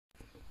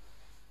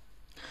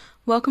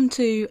Welcome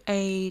to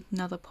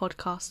another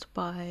podcast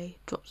by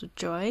Drops of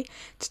Joy.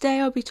 Today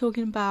I'll be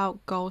talking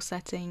about goal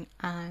setting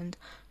and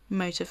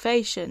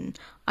motivation.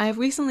 I have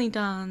recently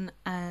done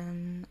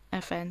an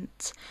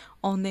event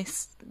on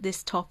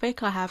this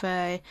topic. I have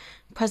a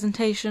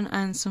presentation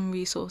and some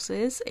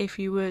resources. If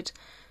you would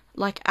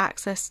like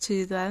access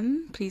to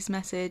them, please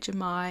message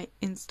my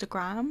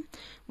Instagram,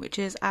 which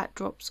is at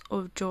Drops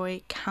of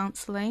Joy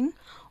Counselling,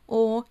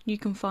 or you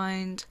can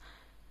find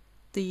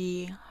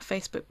the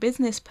Facebook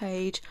business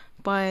page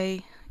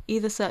by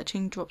either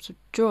searching Drops of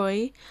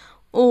Joy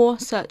or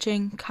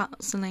searching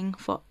Counselling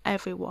for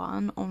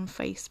Everyone on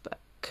Facebook.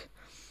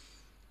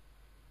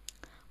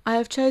 I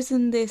have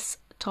chosen this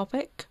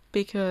topic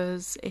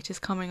because it is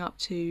coming up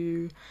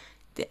to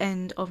the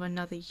end of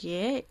another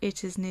year.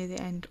 It is near the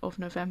end of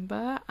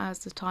November as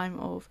the time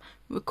of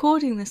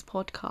recording this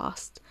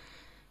podcast.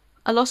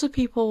 A lot of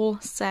people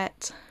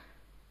set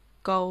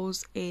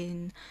goals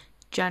in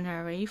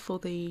January for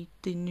the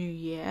new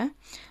year,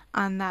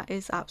 and that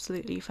is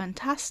absolutely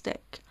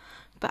fantastic.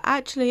 But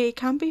actually it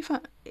can be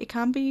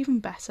even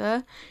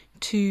better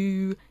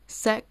to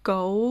set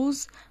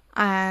goals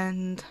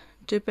and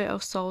do a bit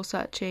of soul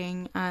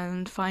searching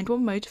and find what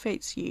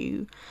motivates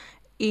you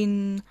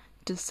in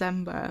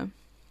December.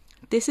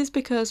 This is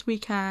because we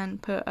can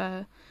put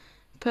a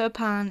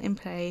plan in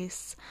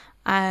place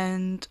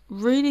and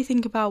really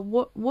think about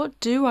what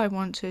do I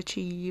want to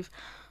achieve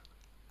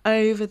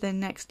over the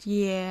next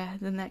year,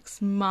 the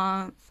next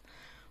month.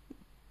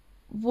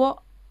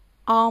 What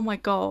are my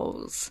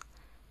goals?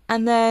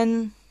 And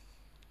then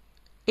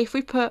if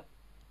we put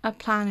a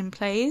plan in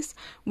place,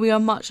 we are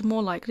much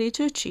more likely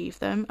to achieve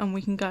them, and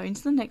we can go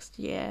into the next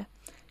year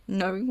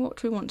knowing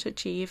what we want to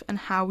achieve and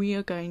how we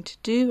are going to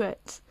do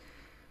it.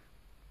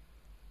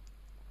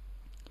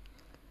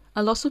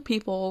 A lot of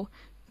people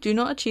do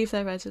not achieve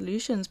their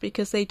resolutions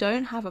because they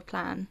don't have a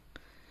plan.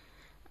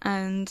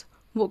 And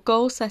what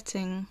goal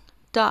setting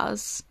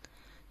does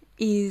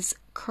is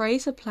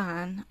create a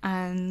plan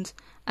and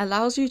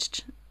allows you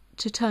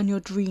to turn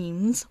your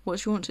dreams,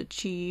 what you want to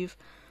achieve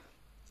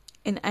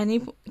in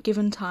any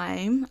given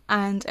time,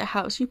 and it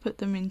helps you put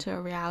them into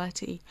a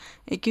reality.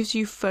 It gives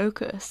you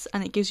focus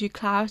and it gives you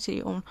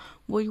clarity on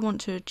what you want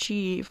to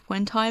achieve.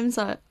 When times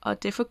are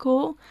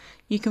difficult,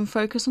 you can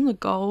focus on the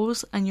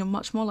goals and you're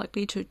much more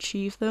likely to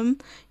achieve them.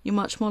 You're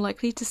much more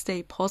likely to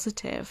stay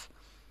positive.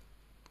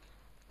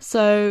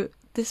 So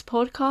this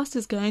podcast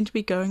is going to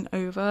be going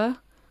over,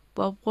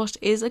 well, what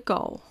is a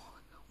goal?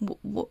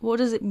 What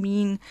does it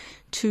mean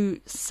to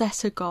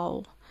set a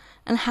goal?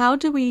 And how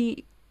do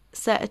we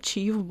set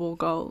achievable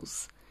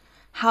goals?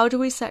 How do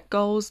we set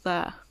goals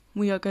that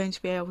we are going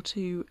to be able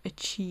to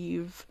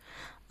achieve?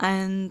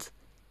 And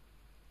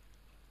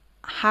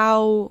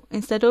how,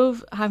 instead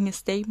of having a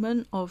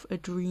statement of a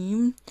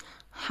dream,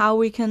 how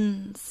we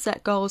can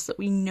set goals that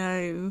we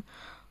know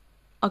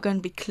are going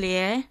to be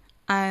clear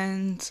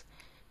and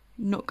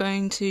not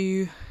going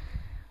to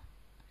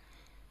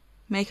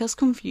make us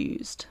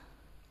confused.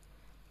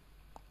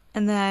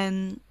 And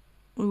then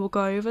we will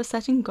go over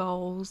setting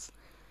goals.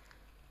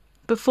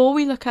 Before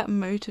we look at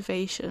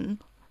motivation,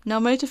 now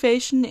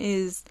motivation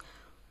is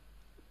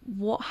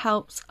what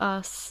helps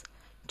us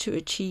to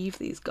achieve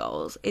these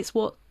goals. It's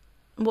what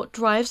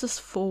drives us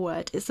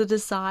forward. It's the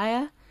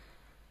desire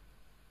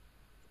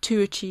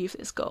to achieve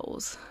these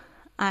goals.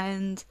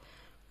 And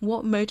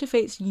what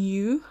motivates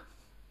you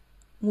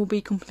will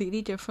be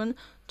completely different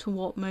to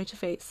what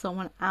motivates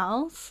someone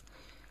else.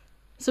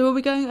 So we'll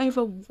be going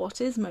over what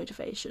is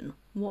motivation,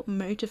 what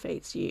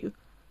motivates you,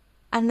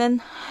 and then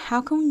how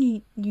can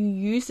you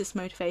use this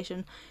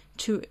motivation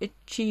to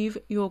achieve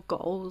your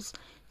goals,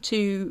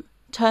 to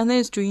turn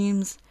those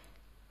dreams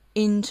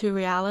into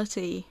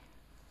reality.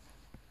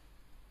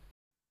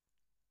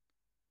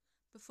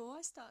 Before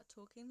I start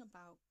talking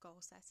about goal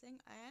setting,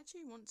 I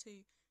actually want to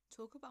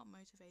talk about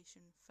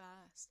motivation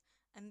first.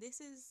 And this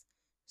is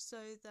so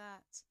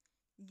that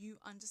you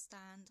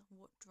understand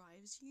what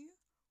drives you,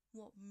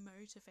 what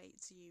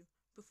motivates you,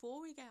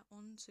 before we get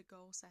on to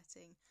goal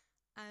setting,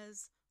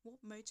 as what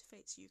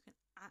motivates you can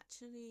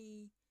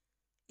actually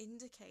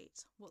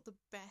indicate what the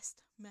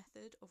best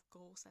method of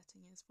goal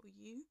setting is for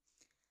you.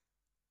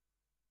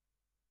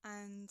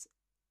 And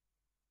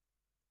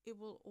it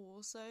will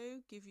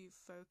also give you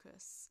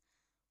focus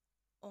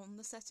on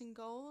the setting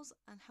goals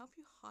and help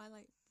you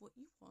highlight what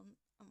you want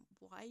and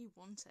why you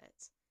want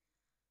it.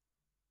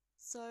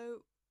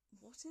 So,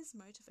 what is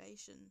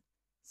motivation?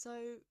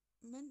 So,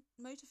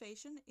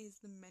 motivation is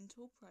the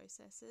mental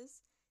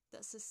processes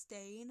that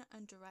sustain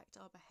and direct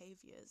our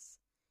behaviours.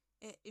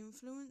 It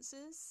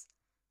influences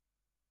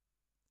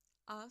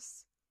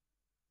us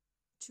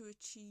to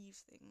achieve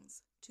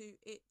things.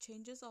 It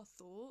changes our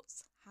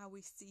thoughts, how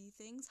we see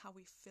things, how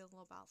we feel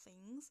about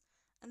things,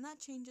 and that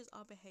changes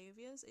our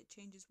behaviours. It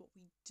changes what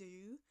we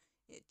do.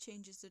 It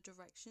changes the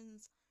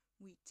directions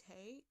we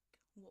take,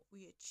 what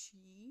we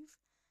achieve,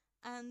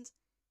 and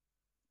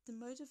the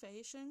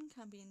motivation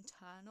can be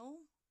internal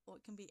or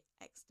it can be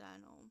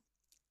external,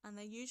 and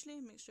they're usually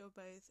a mixture of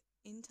both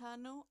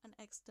internal and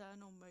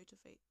external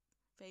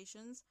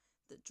motivations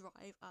that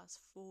drive us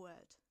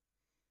forward.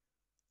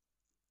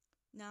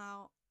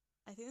 Now,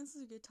 I think this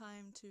is a good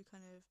time to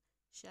kind of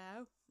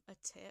share a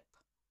tip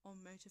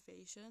on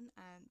motivation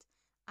and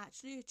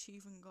actually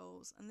achieving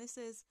goals. And this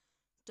is,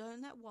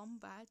 don't let one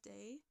bad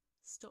day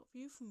stop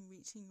you from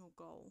reaching your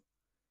goal.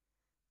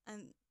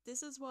 And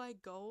this is why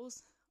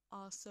goals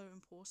are so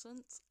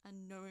important,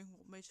 and knowing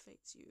what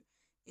motivates you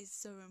is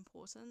so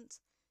important.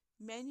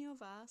 Many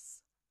of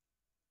us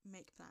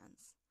make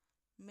plans.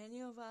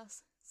 Many of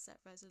us set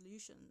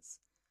resolutions.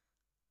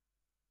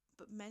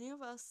 But many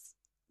of us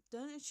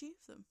don't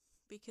achieve them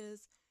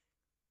because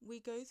we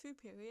go through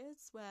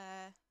periods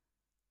where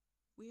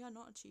we are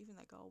not achieving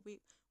that goal.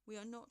 We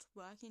are not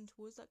working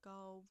towards that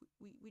goal.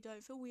 We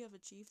don't feel we have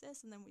achieved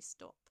this, and then we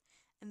stop,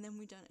 and then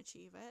we don't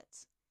achieve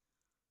it.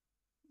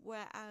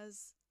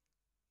 Whereas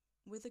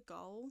with a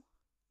goal,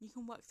 you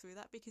can work through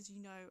that because you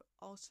know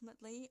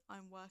ultimately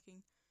I'm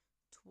working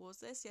towards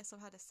this. Yes,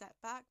 I've had a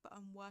setback, but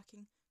I'm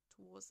working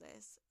towards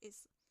this.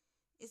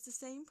 It's the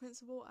same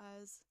principle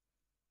as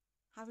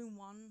having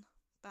one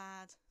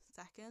bad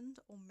second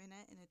or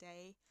minute in a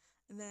day,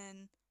 and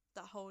then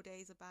that whole day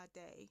is a bad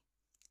day.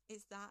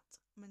 It's that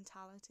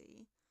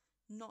mentality,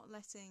 not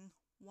letting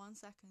 1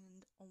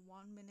 second or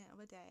 1 minute of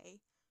a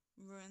day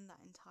ruin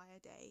that entire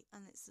day.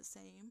 And it's the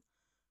same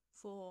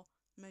for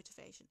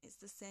motivation. It's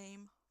the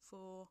same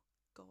for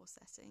goal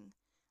setting.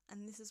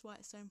 And this is why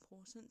it's so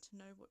important to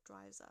know what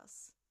drives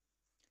us.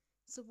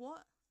 So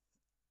what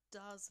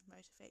does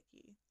motivate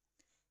you?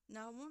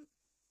 Now I want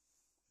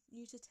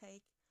you to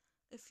take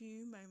a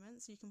few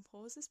moments, you can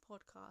pause this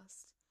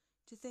podcast,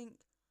 to think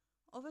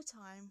of a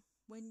time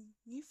when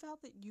you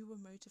felt that you were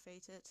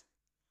motivated,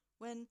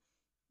 when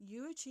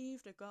you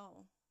achieved a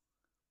goal,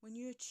 when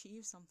you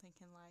achieved something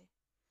in life,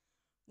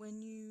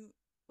 when you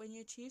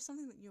achieved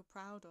something that you're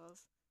proud of.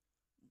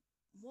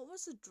 What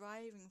was the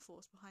driving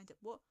force behind it?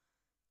 What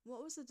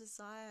was the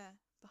desire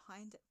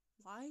behind it?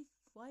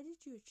 Why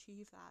did you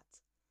achieve that?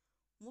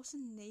 What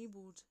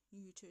enabled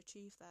you to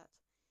achieve that?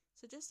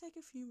 So just take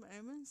a few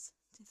moments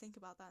to think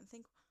about that and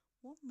think,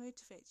 what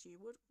motivates you?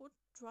 What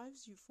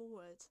drives you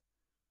forward?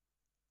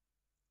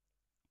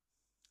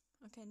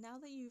 Okay, now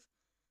that you've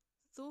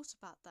thought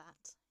about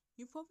that,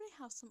 you probably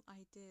have some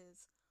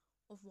ideas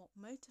of what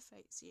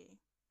motivates you.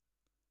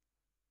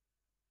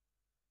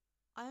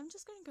 I am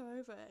just going to go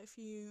over a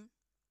few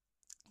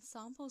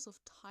examples of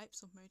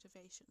types of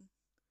motivation.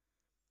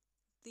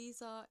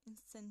 These are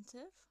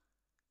incentive,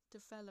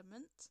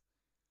 development,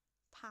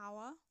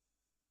 power,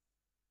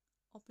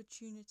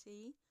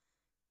 opportunity,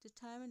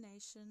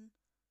 determination,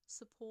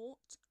 support,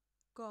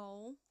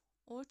 goal,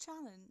 or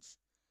challenge.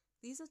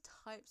 These are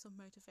types of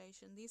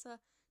motivation. These are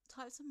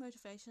types of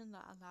motivation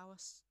that allow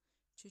us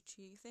to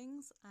achieve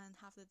things and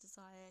have the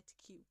desire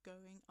to keep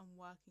going and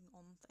working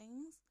on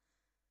things.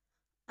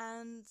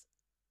 And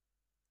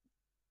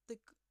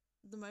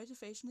the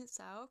motivation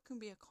itself can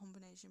be a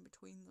combination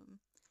between them,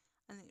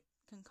 and it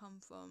can come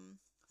from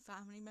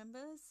family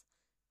members,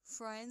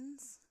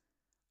 friends,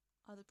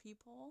 other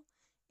people,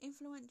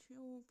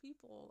 influential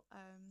people,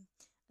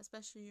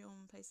 especially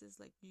on places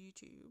like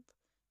YouTube.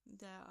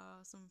 There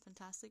are some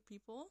fantastic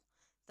people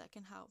that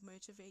can help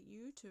motivate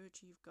you to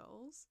achieve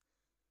goals.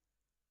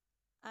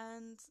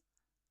 And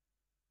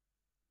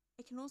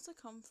it can also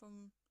come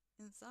from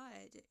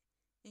inside. It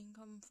can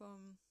come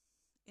from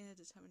inner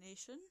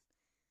determination.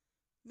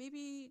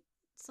 Maybe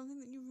something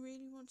that you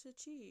really want to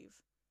achieve.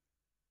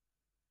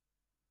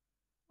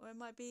 Or it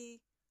might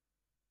be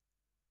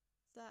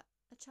that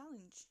a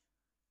challenge.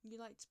 You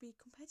like to be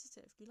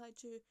competitive. You like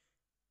to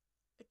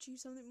achieve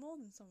something more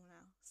than someone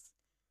else.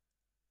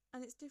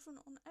 And it's different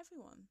on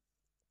everyone.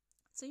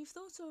 So you've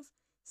thought of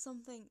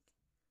something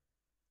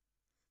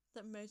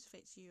that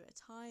motivates you at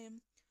a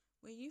time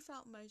where you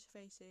felt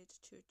motivated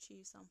to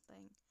achieve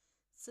something.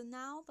 So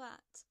now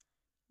that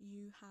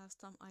you have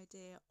some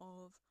idea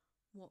of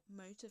what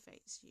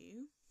motivates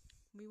you,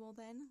 we will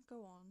then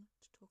go on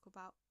to talk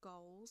about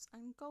goals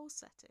and goal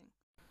setting.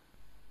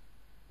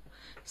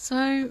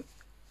 So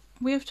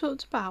we have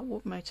talked about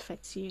what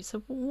motivates you. So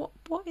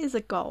what is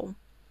a goal?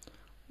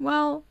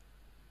 Well,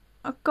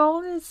 a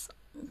goal is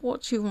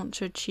what you want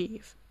to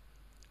achieve.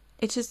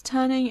 It is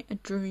turning a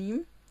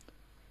dream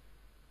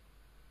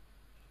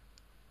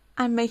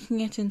and making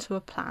it into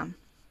a plan,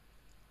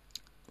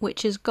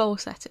 which is goal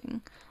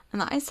setting. And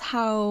that is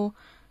how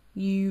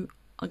you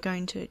are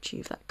going to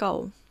achieve that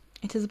goal.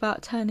 It is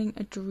about turning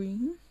a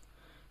dream,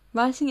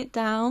 writing it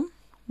down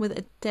with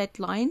a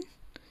deadline,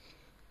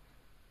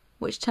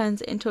 which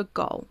turns it into a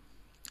goal.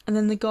 And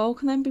then the goal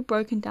can then be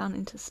broken down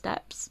into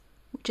steps,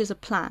 which is a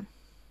plan.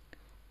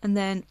 And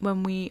then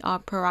when we are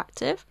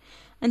proactive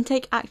and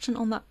take action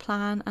on that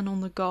plan and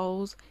on the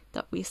goals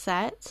that we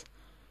set,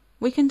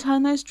 we can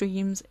turn those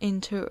dreams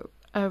into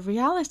a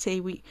reality.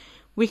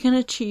 We can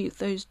achieve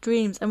those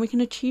dreams, and we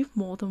can achieve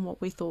more than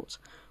what we thought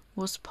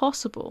was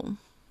possible.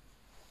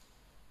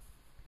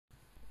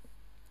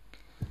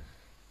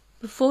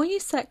 Before you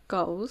set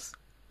goals,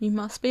 you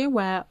must be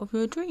aware of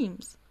your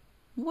dreams.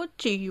 What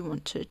do you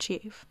want to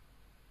achieve?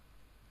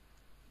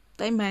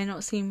 They may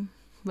not seem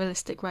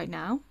realistic right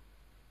now,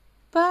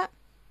 but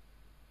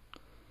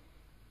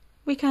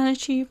we can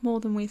achieve more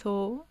than we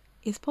thought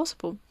is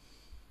possible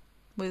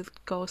with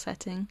goal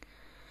setting.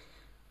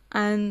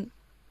 And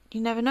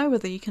you never know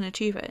whether you can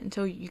achieve it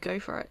until you go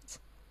for it.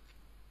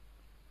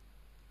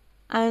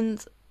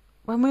 And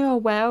when we are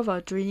aware of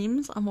our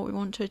dreams and what we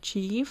want to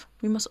achieve,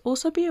 we must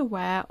also be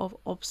aware of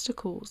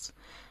obstacles.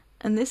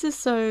 And this is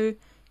so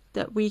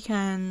that we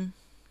can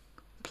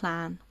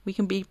plan, we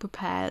can be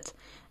prepared.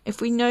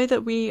 If we know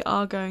that we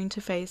are going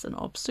to face an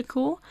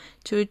obstacle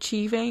to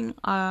achieving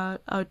our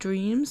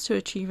dreams, to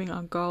achieving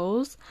our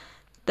goals,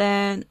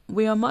 then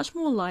we are much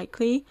more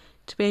likely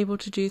to be able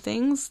to do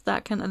things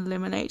that can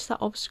eliminate that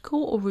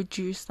obstacle or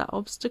reduce that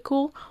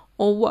obstacle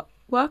or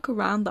work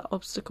around that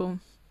obstacle.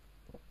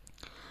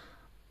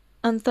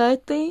 And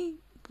thirdly,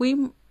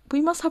 we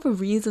must have a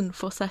reason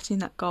for setting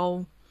that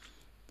goal.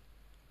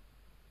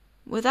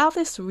 Without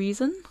this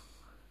reason,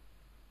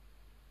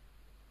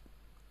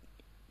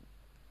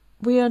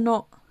 we are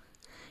not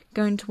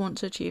going to want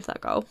to achieve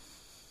that goal.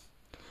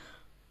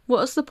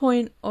 What's the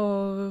point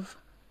of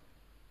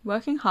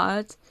working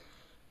hard,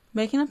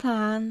 making a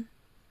plan,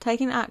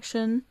 taking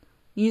action,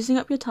 using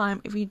up your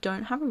time if you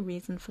don't have a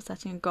reason for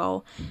setting a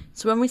goal?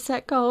 So when we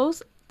set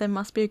goals, there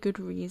must be a good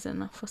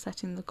reason for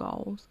setting the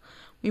goals.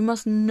 We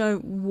must know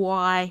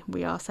why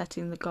we are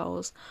setting the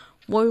goals,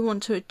 what we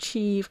want to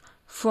achieve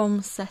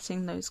from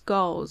setting those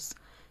goals.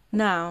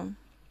 Now,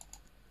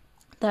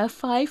 there are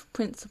 5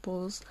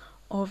 principles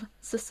of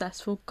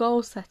successful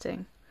goal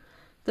setting.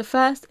 The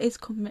first is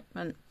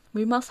commitment.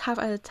 We must have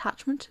an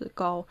attachment to the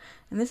goal,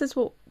 and this is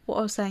what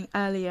I was saying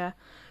earlier.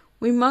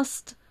 We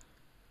must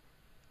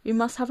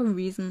have a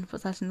reason for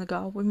setting the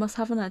goal. We must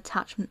have an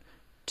attachment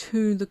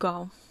to the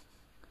goal.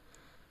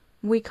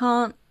 We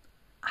can't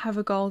have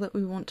a goal that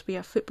we want to be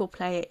a football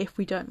player if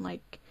we don't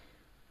like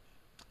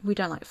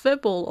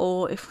football,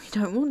 or if we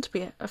don't want to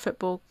be a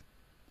football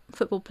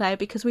player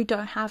because we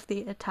don't have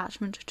the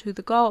attachment to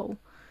the goal.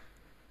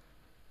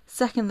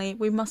 Secondly,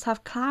 we must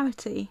have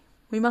clarity.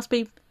 We must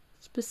be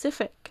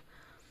specific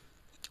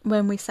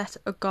when we set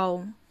a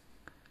goal.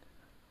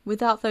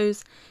 Without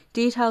those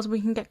details, we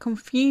can get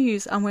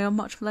confused and we are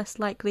much less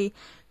likely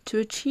to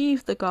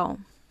achieve the goal.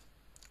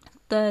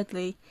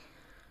 Thirdly,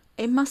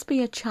 it must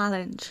be a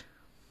challenge.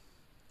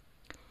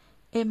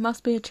 It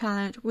must be a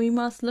challenge. We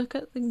must look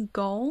at the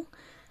goal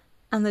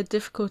and the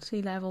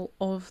difficulty level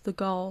of the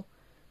goal.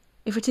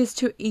 If it is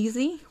too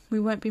easy, we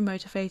won't be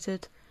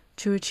motivated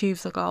to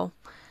achieve the goal.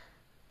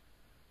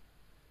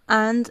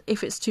 And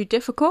if it's too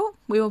difficult,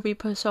 we will be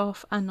put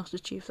off and not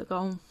achieve the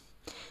goal.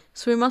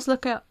 So we must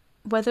look at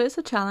whether it's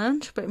a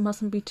challenge, but it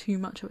mustn't be too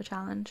much of a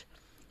challenge.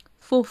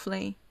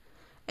 Fourthly,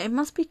 it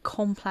must be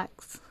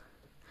complex.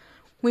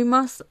 We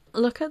must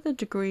look at the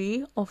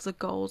degree of the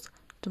goal's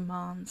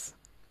demands.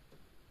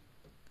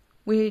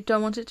 We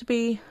don't want it to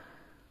be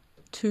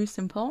too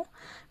simple,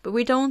 but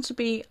we don't want to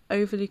be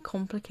overly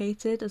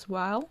complicated as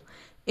well.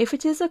 If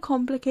it is a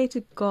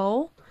complicated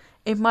goal,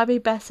 it might be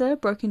better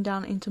broken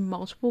down into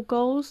multiple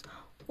goals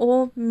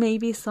or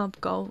maybe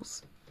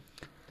sub-goals.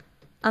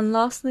 And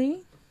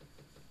lastly,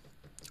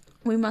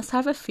 we must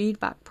have a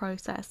feedback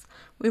process.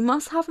 We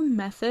must have a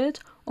method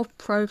of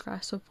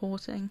progress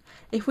reporting.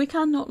 If we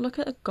cannot look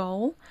at a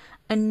goal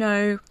and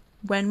know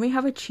when we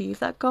have achieved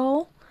that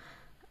goal,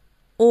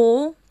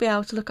 or be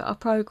able to look at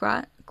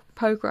our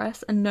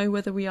progress and know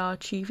whether we are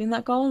achieving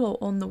that goal or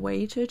on the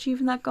way to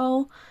achieving that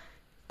goal,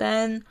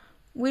 then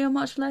we are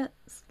much less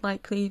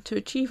likely to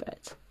achieve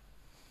it.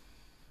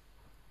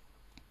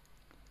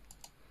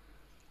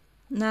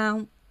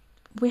 Now,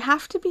 we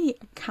have to be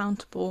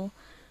accountable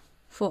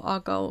for our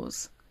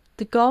goals.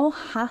 The goal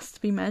has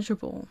to be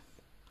measurable.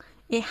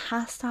 It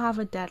has to have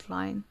a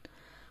deadline.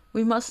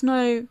 We must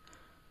know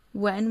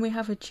when we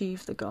have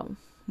achieved the goal.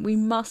 We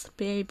must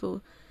be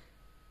able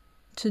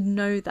to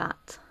know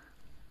that.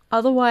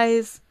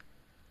 Otherwise,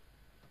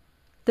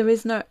 there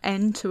is no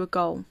end to a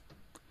goal.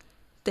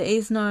 There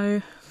is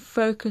no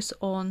focus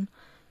on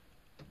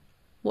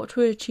what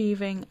we're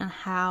achieving and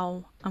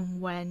how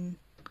and when.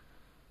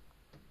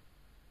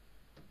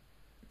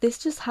 This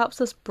just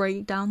helps us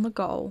break down the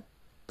goal.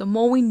 The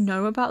more we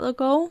know about the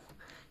goal,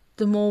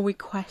 the more we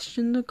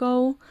question the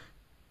goal,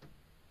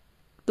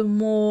 the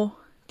more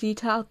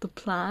detailed the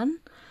plan,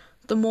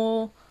 the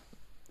more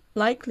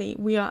likely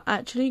we are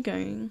actually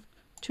going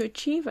to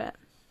achieve it.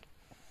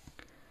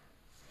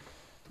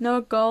 Now,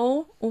 a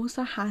goal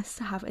also has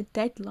to have a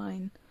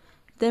deadline.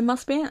 There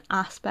must be an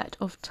aspect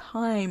of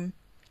time,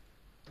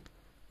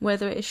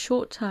 whether it is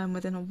short term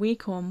within a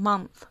week or a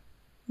month,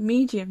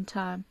 medium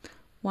term,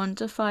 1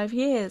 to 5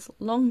 years,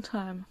 long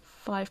term,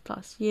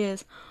 5+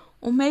 years,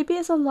 or maybe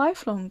it's a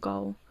lifelong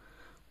goal.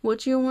 What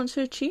do you want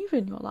to achieve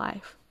in your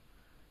life?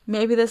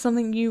 Maybe there's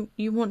something you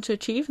want to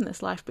achieve in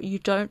this life, but you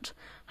don't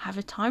have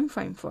a time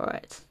frame for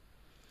it.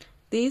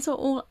 These are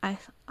all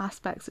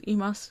aspects that you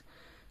must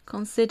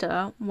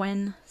consider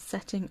when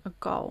setting a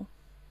goal.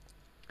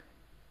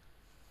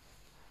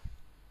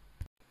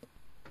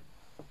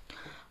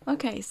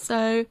 Okay,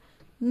 so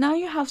now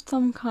you have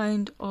some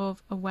kind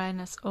of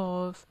awareness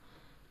of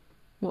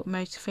what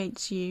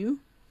motivates you,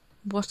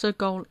 what a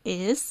goal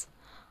is,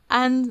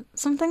 and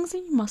some things that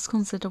you must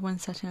consider when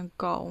setting a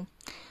goal.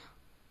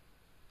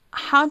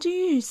 How do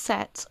you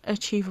set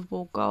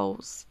achievable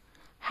goals?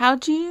 How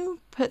do you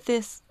put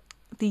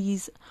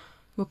these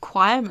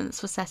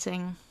requirements for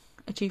setting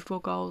achievable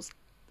goals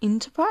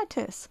into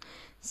practice?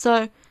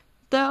 So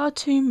there are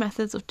two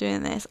methods of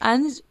doing this,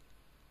 and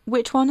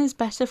which one is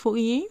better for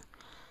you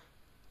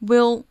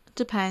will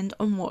depend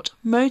on what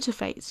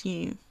motivates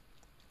you.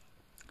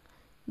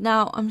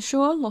 Now, I'm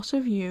sure a lot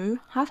of you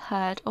have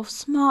heard of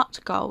SMART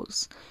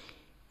goals,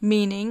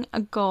 meaning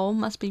a goal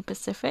must be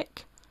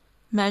specific,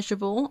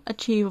 measurable,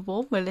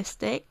 achievable,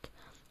 realistic,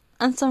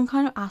 and some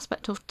kind of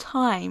aspect of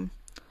time.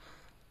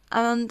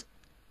 And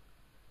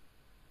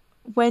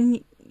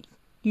when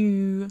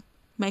you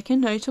make a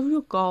note of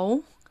your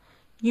goal,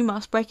 you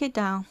must break it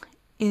down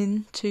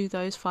into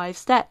those 5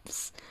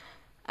 steps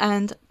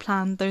and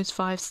plan those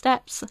 5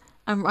 steps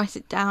and write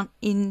it down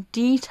in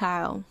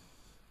detail,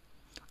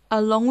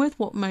 along with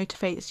what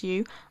motivates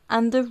you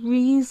and the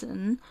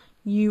reason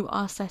you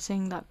are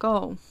setting that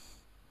goal.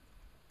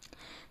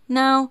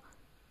 Now,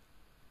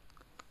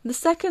 the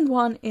second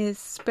one is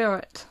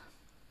spirit.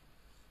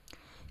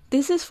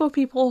 This is for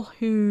people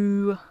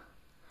who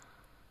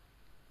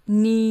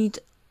need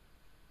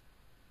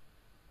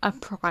a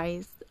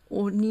prize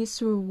or needs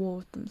to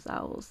reward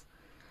themselves,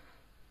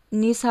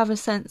 needs to have a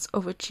sense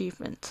of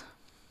achievement.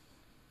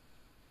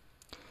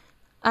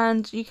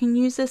 And you can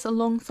use this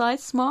alongside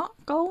SMART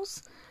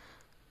goals,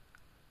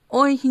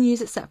 or you can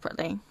use it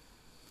separately.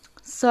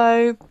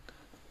 So,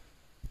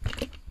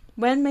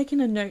 when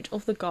making a note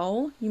of the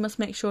goal, you must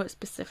make sure it's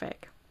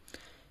specific.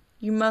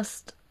 You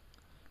must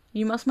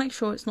make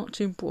sure it's not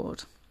too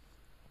broad.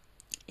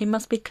 It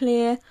must be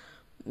clear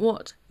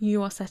what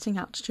you are setting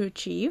out to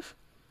achieve.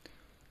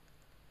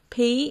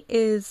 P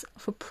is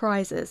for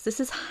prizes. This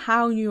is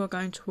how you are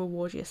going to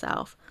reward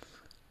yourself.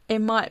 It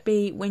might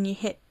be when you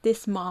hit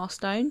this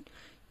milestone,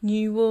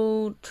 you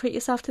will treat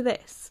yourself to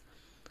this.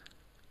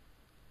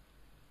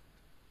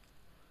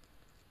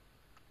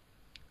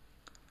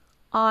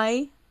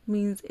 I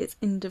means it's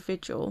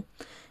individual.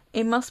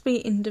 It must be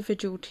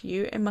individual to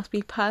you. It must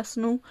be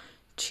personal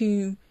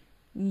to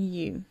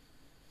you.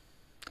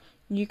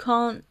 You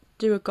can't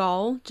do a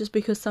goal just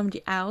because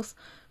somebody else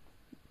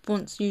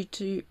wants you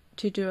to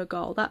do a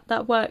goal.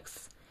 That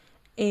works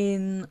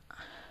in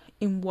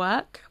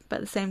work, but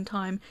at the same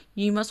time,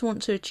 you must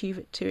want to achieve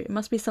it too. It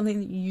must be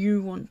something that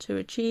you want to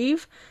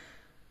achieve.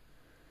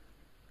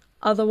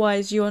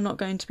 Otherwise, you are not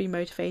going to be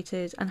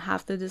motivated and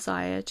have the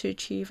desire to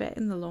achieve it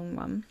in the long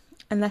run,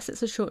 unless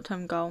it's a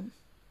short-term goal.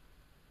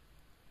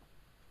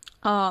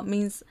 R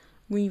means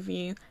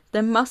review.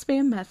 There must be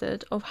a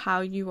method of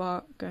how you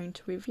are going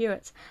to review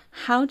it.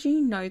 How do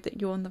you know that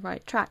you're on the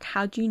right track?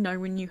 How do you know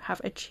when you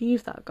have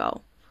achieved that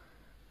goal?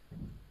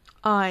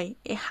 I,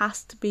 it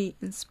has to be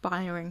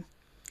inspiring.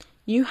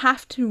 You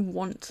have to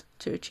want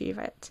to achieve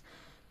it.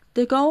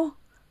 The goal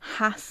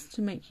has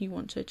to make you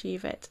want to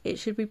achieve it. It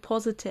should be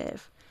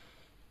positive.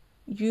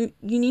 You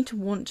need to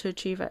want to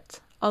achieve it.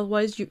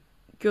 Otherwise,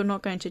 you're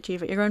not going to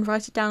achieve it. You're going to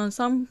write it down on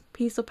some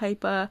piece of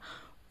paper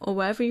or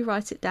wherever you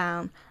write it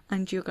down,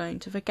 and you're going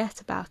to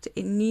forget about it.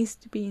 It needs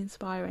to be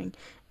inspiring.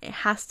 It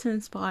has to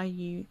inspire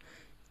you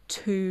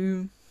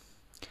to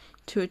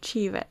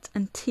achieve it.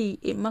 And T,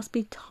 it must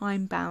be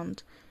time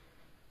bound.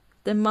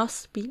 There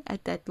must be a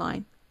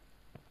deadline.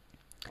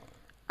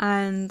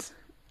 And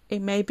it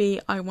may be,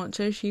 I want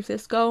to achieve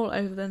this goal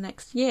over the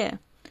next year.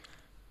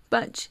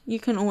 But you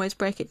can always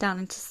break it down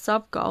into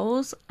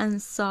sub-goals and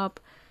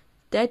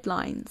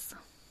sub-deadlines.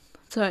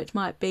 So it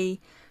might be,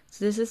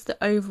 so this is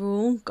the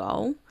overall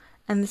goal,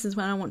 and this is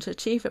when I want to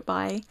achieve it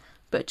by.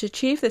 But to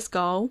achieve this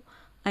goal,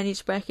 I need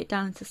to break it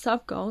down into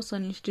sub-goals. So I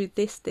need to do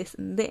this, this,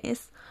 and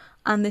this.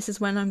 And this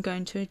is when I'm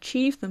going to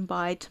achieve them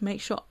by, to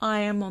make sure I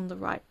am on the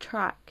right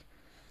track.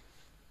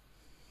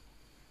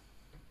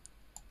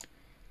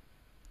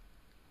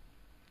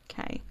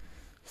 Okay,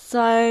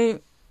 so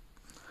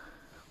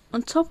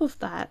on top of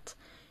that,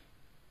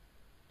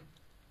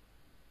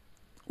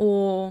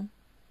 or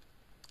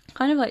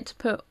kind of like to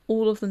put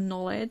all of the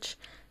knowledge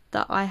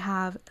that I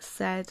have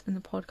said in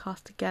the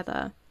podcast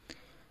together,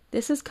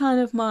 this is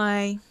kind of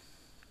my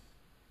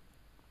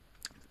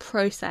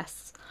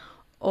process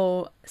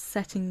of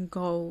setting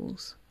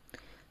goals.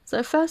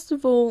 So first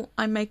of all,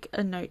 I make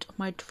a note of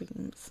my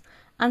dreams.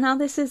 And now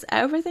this is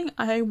everything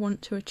I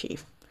want to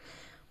achieve,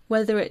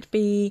 whether it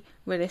be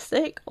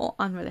realistic or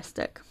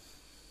unrealistic.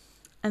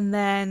 And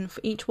then for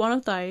each one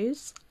of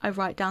those, I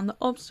write down the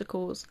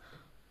obstacles.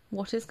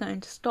 What is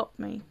going to stop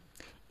me?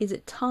 Is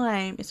it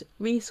time? Is it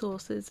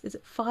resources? Is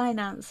it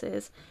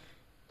finances?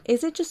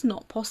 Is it just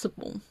not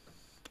possible?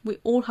 We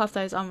all have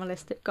those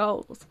unrealistic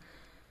goals.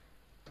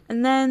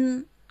 And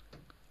then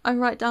I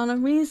write down a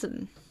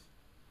reason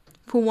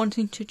for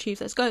wanting to achieve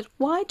those goals.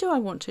 Why do I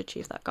want to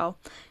achieve that goal?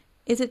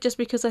 Is it just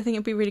because I think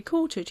it'd be really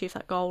cool to achieve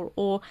that goal?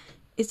 Or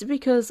is it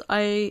because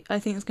I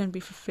think it's going to be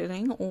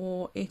fulfilling,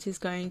 or it is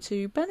going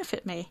to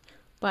benefit me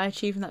by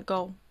achieving that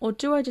goal? Or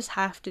do I just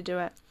have to do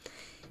it?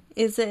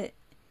 Is it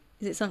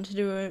Is it something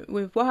to do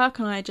with work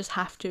and I just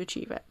have to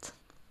achieve it?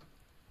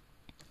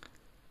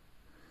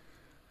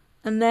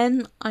 And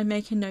then I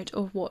make a note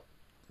of what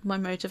my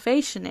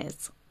motivation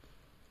is.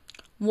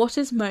 What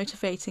is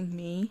motivating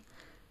me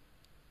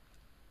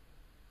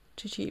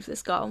to achieve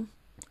this goal?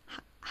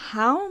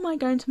 How am I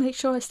going to make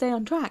sure I stay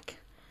on track?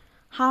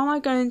 How am I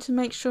going to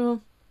make sure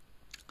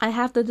I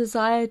have the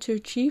desire to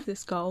achieve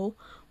this goal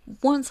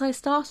once I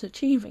start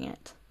achieving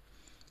it?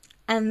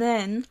 And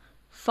then,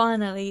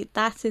 finally,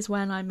 that is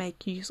when I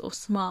make use of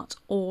SMART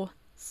or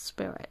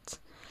SPIRIT.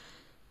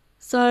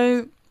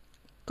 So,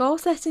 goal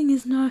setting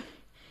is no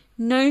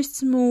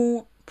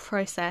small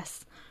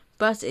process,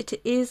 but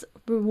it is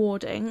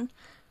rewarding,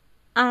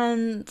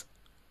 and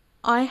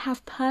I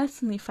have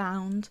personally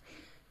found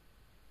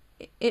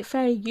it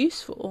very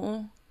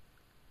useful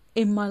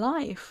in my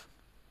life.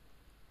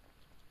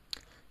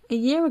 A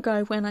year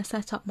ago, when I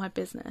set up my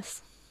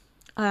business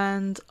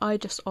and I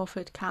just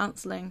offered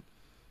counselling,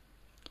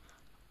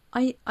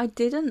 I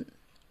didn't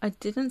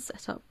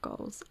set up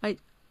goals. I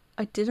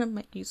didn't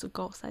make use of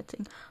goal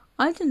setting.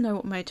 I didn't know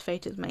what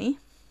motivated me.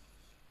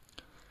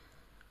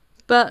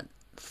 But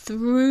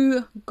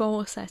through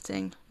goal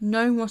setting,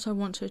 knowing what I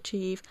want to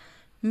achieve,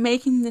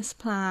 making this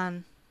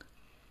plan,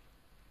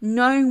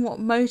 knowing what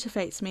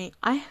motivates me,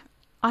 I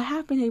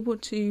have been able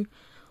to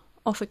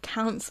offer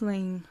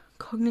counselling,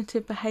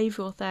 cognitive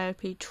behavioural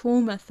therapy,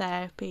 trauma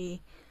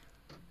therapy,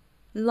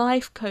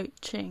 life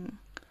coaching.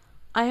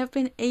 I have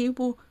been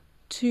able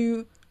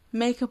to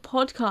make a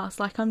podcast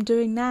like I'm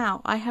doing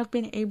now. I have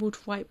been able to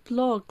write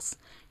blogs,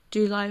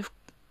 do live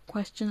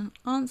question and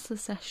answer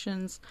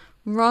sessions,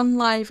 run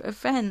live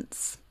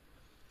events,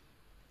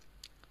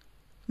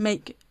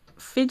 make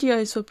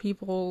videos for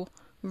people,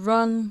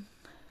 run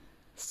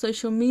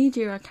social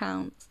media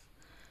accounts,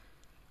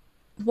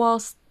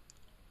 whilst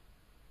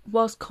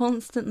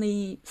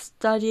constantly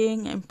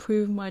studying,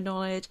 improving my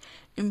knowledge,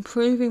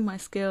 improving my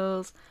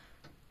skills,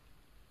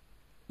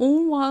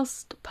 all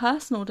whilst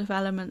personal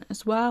development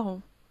as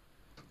well,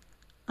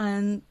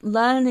 and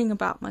learning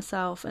about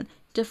myself and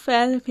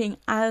developing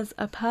as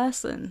a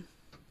person.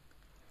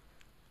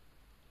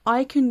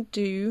 I can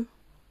do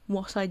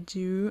what I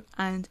do,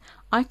 and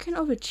I couldn't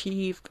have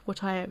achieved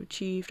what I have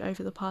achieved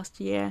over the past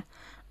year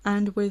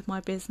and with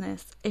my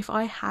business if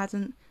I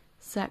hadn't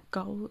set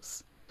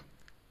goals.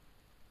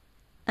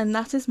 And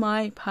that is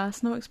my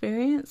personal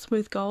experience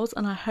with goals,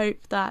 and I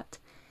hope that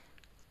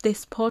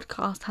this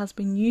podcast has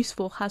been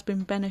useful, has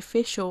been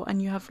beneficial,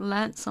 and you have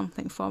learnt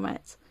something from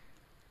it.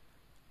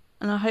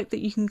 And I hope that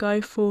you can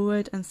go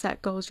forward and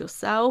set goals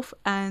yourself,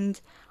 and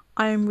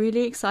I am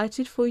really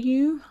excited for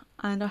you,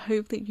 and I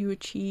hope that you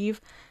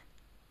achieve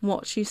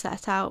what you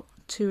set out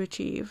to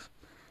achieve.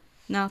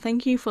 Now,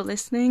 thank you for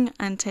listening,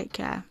 and take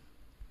care.